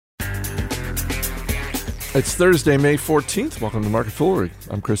It's Thursday, May 14th. Welcome to Market Foolery.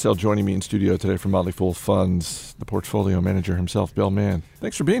 I'm Chris L. Joining me in studio today from Motley Fool Funds, the portfolio manager himself, Bill Mann.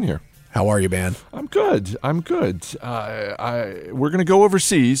 Thanks for being here. How are you, man? I'm good. We're going to go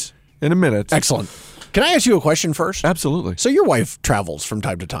overseas in a minute. Excellent. Can I ask you a question first? Absolutely. So your wife travels from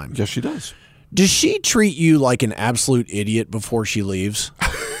time to time. Yes, she does. Does she treat you like an absolute idiot before she leaves?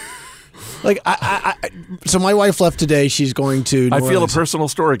 Like, so my wife left today. She's going to New I feel Orleans. a personal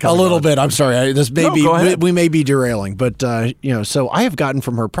story coming A little on. bit. I'm sorry. Go ahead. We may be derailing, but so I have gotten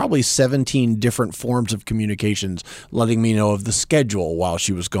from her probably 17 different forms of communications, letting me know of the schedule while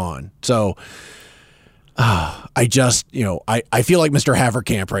she was gone. So I just, I feel like Mr.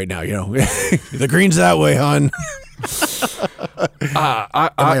 Haverkamp right now. The green's that way, hon.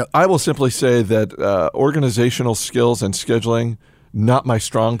 I will simply say that organizational skills and scheduling, not my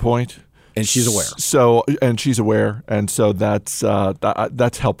strong point. And she's aware. She's aware, and so that's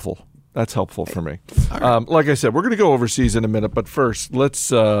helpful. That's helpful for me. Right. Like I said, we're going to go overseas in a minute, but first, let's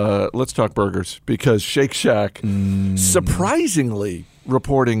talk burgers, because Shake Shack surprisingly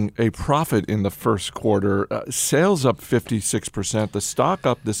reporting a profit in the first quarter. Sales up 56%. The stock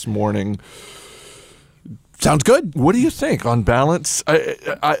up this morning. Sounds good. What do you think on balance?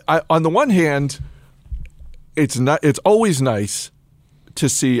 I on the one hand, it's always nice to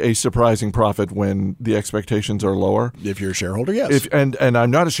see a surprising profit when the expectations are lower. If you're a shareholder, yes. And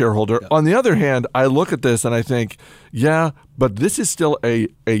I'm not a shareholder. Yeah. On the other hand, I look at this and I think, yeah, but this is still a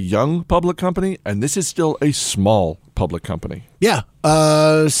young public company, and this is still a small public company. Yeah.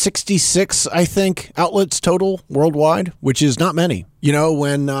 66, I think, outlets total worldwide, which is not many.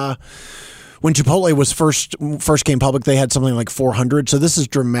 When Chipotle was first came public, they had something like 400. So this is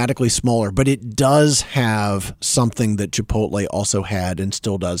dramatically smaller, but it does have something that Chipotle also had and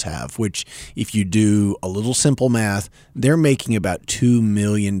still does have, which if you do a little simple math, they're making about $2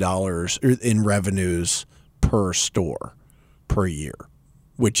 million in revenues per store per year,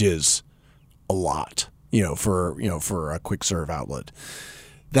 which is a lot, for a quick serve outlet.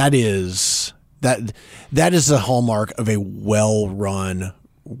 That is a hallmark of a well-run,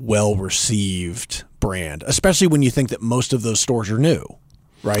 well-received brand, especially when you think that most of those stores are new,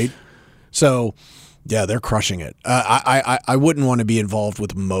 right? So, yeah, they're crushing it. I wouldn't want to be involved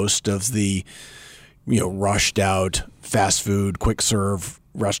with most of the, rushed out fast food, quick serve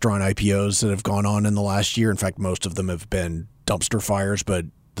restaurant IPOs that have gone on in the last year. In fact, most of them have been dumpster fires, but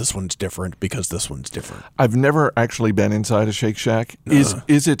this one's different because this one's different. I've never actually been inside a Shake Shack.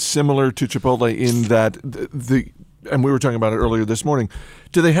 Is it similar to Chipotle in that and we were talking about it earlier this morning,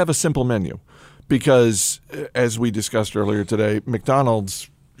 do they have a simple menu? Because as we discussed earlier today, McDonald's,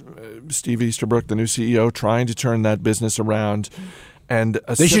 Steve Easterbrook, the new CEO, trying to turn that business around. And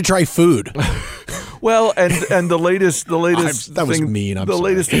they should try food. Well, and the latest that was thing, mean. I'm the sorry.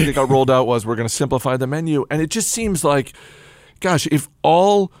 latest thing that got rolled out was we're going to simplify the menu, and it just seems like, gosh, if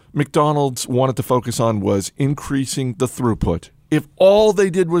all McDonald's wanted to focus on was increasing the throughput, if all they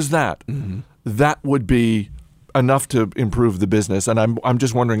did was that, that would be enough to improve the business. And I'm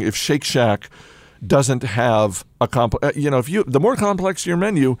just wondering if Shake Shack doesn't have the more complex your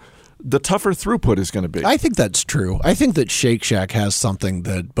menu, the tougher throughput is going to be. I think that's true. I think that Shake Shack has something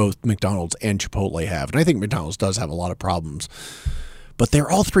that both McDonald's and Chipotle have. And I think McDonald's does have a lot of problems. But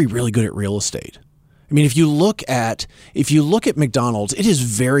they're all three really good at real estate. I mean, if you look at McDonald's, it is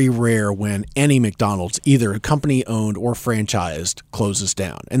very rare when any McDonald's, either company owned or franchised, closes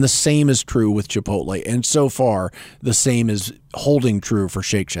down. And the same is true with Chipotle. And so far, the same is holding true for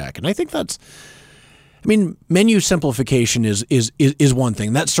Shake Shack. And I think menu simplification is one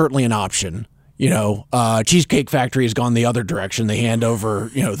thing. That's certainly an option. Cheesecake Factory has gone the other direction. They hand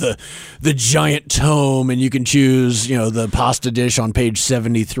over, the giant tome, and you can choose, the pasta dish on page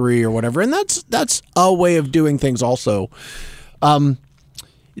 73 or whatever. And that's a way of doing things also.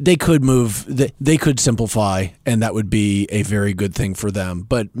 They could simplify, and that would be a very good thing for them.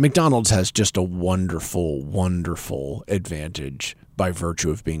 But McDonald's has just a wonderful, wonderful advantage by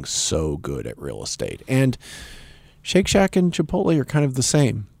virtue of being so good at real estate. And Shake Shack and Chipotle are kind of the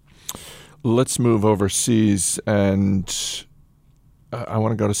same. Let's move overseas, and I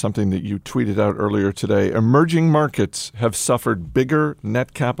want to go to something that you tweeted out earlier today. Emerging markets have suffered bigger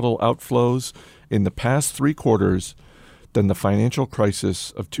net capital outflows in the past 3 quarters than the financial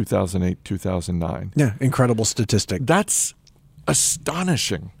crisis of 2008-2009. Yeah, incredible statistic. That's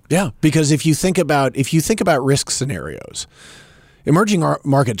astonishing. Yeah, because if you think about risk scenarios, emerging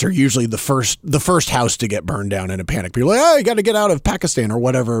markets are usually the first house to get burned down in a panic. People are like, oh, you got to get out of Pakistan or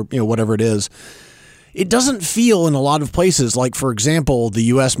whatever it is. it doesn't feel in a lot of places like, for example, the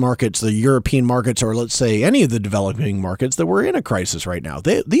U.S. markets, the European markets, or let's say any of the developing markets, that we're in a crisis right now.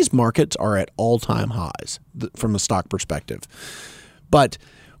 These markets are at all-time highs from a stock perspective. But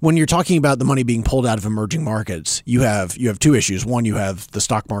when you're talking about the money being pulled out of emerging markets, you have two issues. One, you have the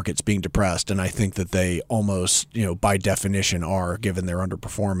stock markets being depressed, and I think that they almost, by definition are, given their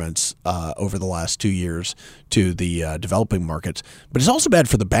underperformance over the last 2 years to the developing markets. But it's also bad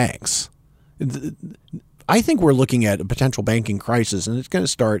for the banks. I think we're looking at a potential banking crisis, and it's going to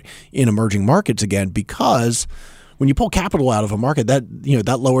start in emerging markets again, because when you pull capital out of a market,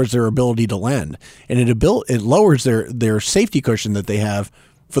 that lowers their ability to lend, and it lowers their safety cushion that they have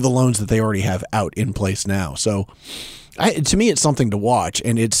for the loans that they already have out in place now. So, to me, it's something to watch,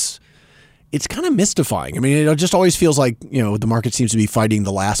 and it's kind of mystifying. I mean, it just always feels like the market seems to be fighting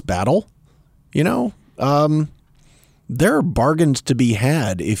the last battle. There are bargains to be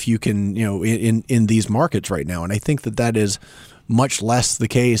had if you can, in these markets right now. And I think that is much less the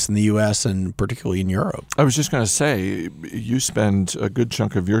case in the U.S. and particularly in Europe. I was just going to say, you spend a good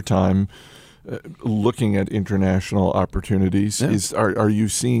chunk of your time looking at international opportunities. Yeah. Are you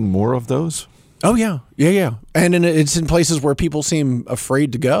seeing more of those? Oh, yeah. Yeah. And it's in places where people seem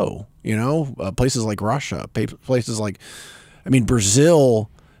afraid to go, places like Russia, places like, Brazil.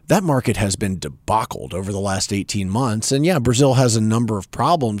 That market has been debacled over the last 18 months. And yeah, Brazil has a number of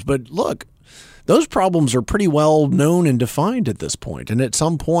problems. But look, those problems are pretty well known and defined at this point. And at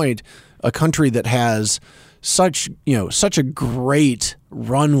some point, a country that has such a great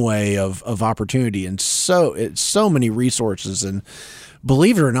runway of opportunity and so many resources, and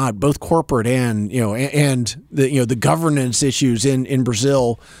believe it or not, both corporate and the governance issues in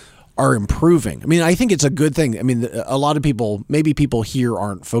Brazil are improving. I think it's a good thing. A lot of people, maybe people here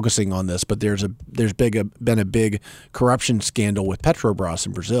aren't focusing on this, but there's been a big corruption scandal with Petrobras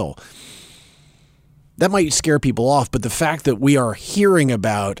in Brazil. That might scare people off, but the fact that we are hearing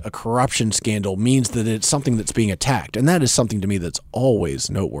about a corruption scandal means that it's something that's being attacked, and that is something to me that's always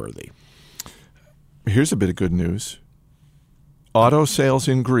noteworthy. Here's a bit of good news. Auto sales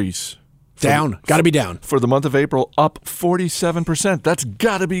in Greece down. Got to be down. For the month of April, up 47%. That's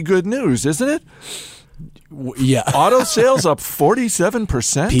got to be good news, isn't it? Yeah. Auto sales up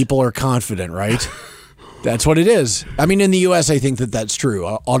 47%? People are confident, right? That's what it is. In the U.S., I think that's true.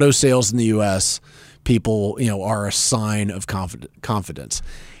 Auto sales in the U.S., people, are a sign of confidence.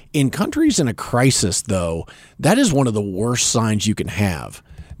 In countries in a crisis, though, that is one of the worst signs you can have.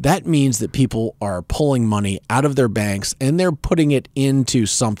 That means that people are pulling money out of their banks and they're putting it into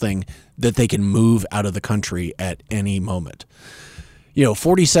something that they can move out of the country at any moment.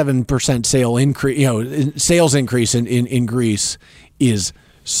 47% sales increase in Greece is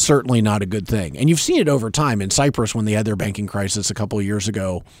certainly not a good thing. And you've seen it over time in Cyprus when they had their banking crisis a couple of years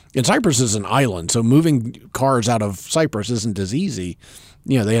ago. And Cyprus is an island, so moving cars out of Cyprus isn't as easy.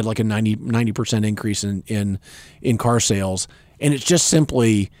 They had like a 90% increase in car sales. And it's just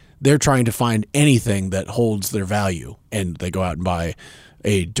simply they're trying to find anything that holds their value, and they go out and buy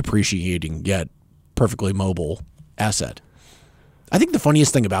a depreciating yet perfectly mobile asset. I think the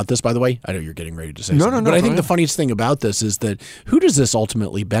funniest thing about this, by the way, I know you're getting ready to say something, but I think the funniest thing about this is that who does this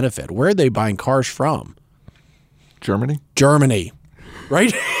ultimately benefit? Where are they buying cars from? Germany,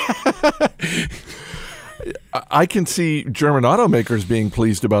 right? I can see German automakers being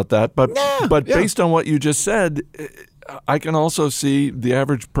pleased about that, but based on what you just said, I can also see the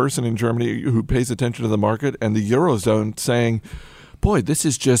average person in Germany who pays attention to the market and the Eurozone saying, boy, this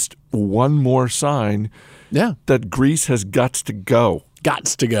is just one more sign that Greece has guts to go.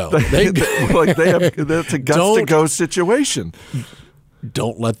 Gots to go. That's a guts to go situation.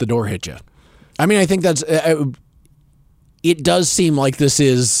 Don't let the door hit you. I think that's it does seem like this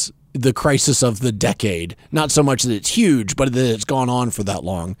is the crisis of the decade. Not so much that it's huge, but that it's gone on for that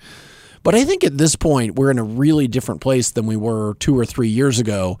long. But I think at this point, we're in a really different place than we were 2 or 3 years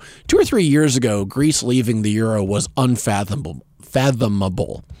ago. 2 or 3 years ago, Greece leaving the euro was unfathomable.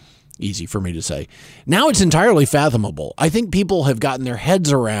 Easy for me to say. Now it's entirely fathomable. I think people have gotten their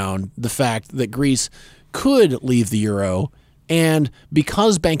heads around the fact that Greece could leave the euro. And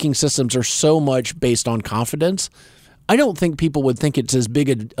because banking systems are so much based on confidence, I don't think people would think it's as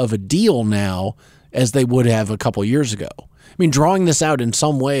big of a deal now as they would have a couple years ago. Drawing this out in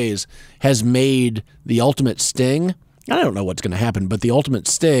some ways has made the ultimate sting, I don't know what's going to happen, but the ultimate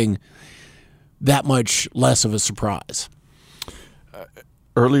sting that much less of a surprise.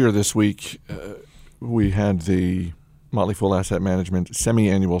 Earlier this week, we had the Motley Fool Asset Management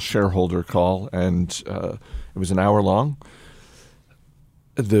semi-annual shareholder call, and it was an hour long.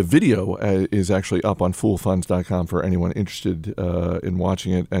 The video is actually up on foolfunds.com for anyone interested in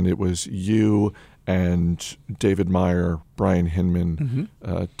watching it. And it was you and David Meyer, Brian Hinman,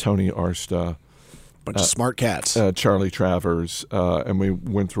 Tony Arsta, bunch of smart cats, Charlie Travers, and we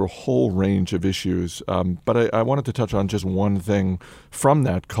went through a whole range of issues. But I wanted to touch on just one thing from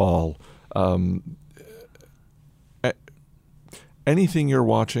that call. Anything you're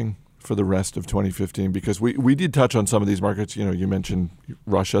watching for the rest of 2015? Because we did touch on some of these markets. You mentioned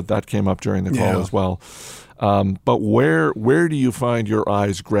Russia. That came up during the call as well. But where do you find your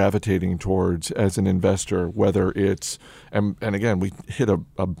eyes gravitating towards as an investor, whether it's and again, we hit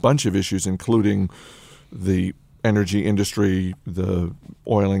a bunch of issues, including the energy industry, the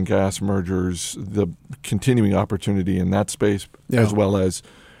oil and gas mergers, the continuing opportunity in that space, as well as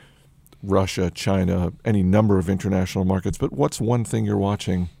Russia, China, any number of international markets. But what's one thing you're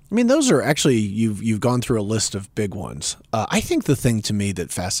watching? I mean, those are actually, you've gone through a list of big ones. I think the thing to me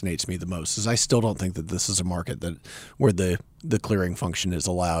that fascinates me the most is I still don't think that this is a market where the clearing function is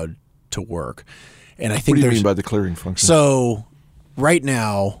allowed to work. And I think what do you mean by the clearing function? So right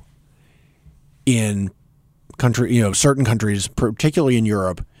now in certain countries, particularly in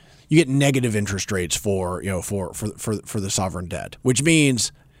Europe, you get negative interest rates for the sovereign debt, which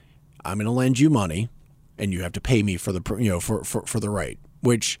means I'm going to lend you money and you have to pay me for the right,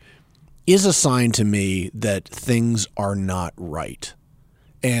 which is a sign to me that things are not right.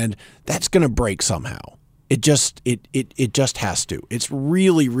 And that's going to break somehow. It just has to. It's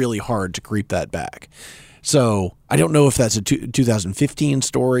really, really hard to creep that back. So I don't know if that's a 2015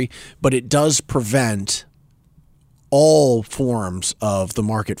 story, but it does prevent all forms of the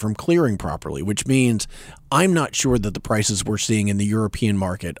market from clearing properly, which means I'm not sure that the prices we're seeing in the European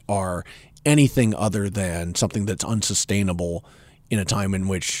market are anything other than something that's unsustainable in a time in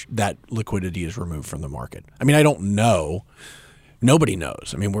which that liquidity is removed from the market. I mean, I don't know. Nobody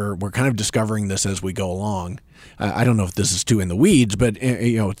knows. I mean, we're kind of discovering this as we go along. I don't know if this is too in the weeds, but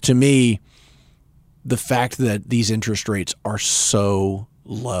to me, the fact that these interest rates are so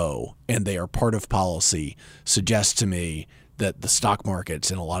low and they are part of policy suggests to me that the stock markets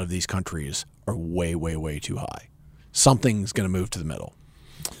in a lot of these countries are way, way, way too high. Something's going to move to the middle.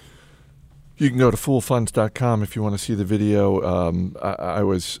 You can go to foolfunds.com if you want to see the video. I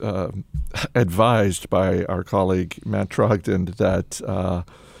was advised by our colleague Matt Trogdon that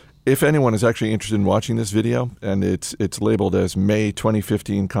if anyone is actually interested in watching this video, and it's labeled as May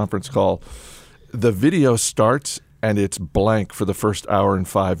 2015 conference call, the video starts and it's blank for the first hour and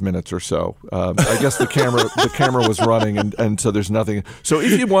 5 minutes or so. I guess the camera was running, and so there's nothing. So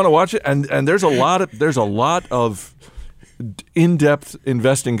if you want to watch it, and there's a lot of in-depth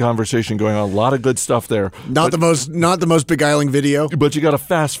investing conversation going on, a lot of good stuff there. Not the most beguiling video, but you got to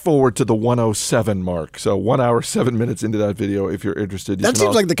fast forward to the 107 mark. So 1 hour 7 minutes into that video, if you're interested. That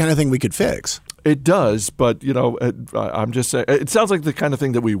seems like the kind of thing we could fix. It does, but I'm just saying it sounds like the kind of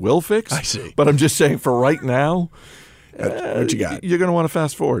thing that we will fix. I see, but I'm just saying for right now, what you got? You're going to want to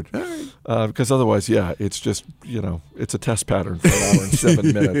fast forward, because otherwise, it's just it's a test pattern for 1 hour and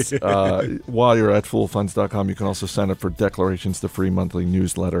 7 minutes. While you're at foolfunds.com, you can also sign up for Declarations, the free monthly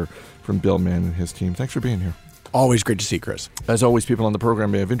newsletter from Bill Mann and his team. Thanks for being here. Always great to see you, Chris. As always, people on the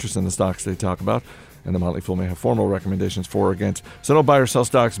program may have interest in the stocks they talk about, and the Motley Fool may have formal recommendations for or against. So don't buy or sell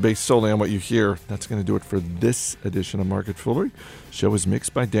stocks based solely on what you hear. That's going to do it for this edition of Market Foolery. The show is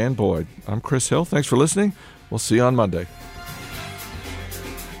mixed by Dan Boyd. I'm Chris Hill. Thanks for listening. We'll see you on Monday.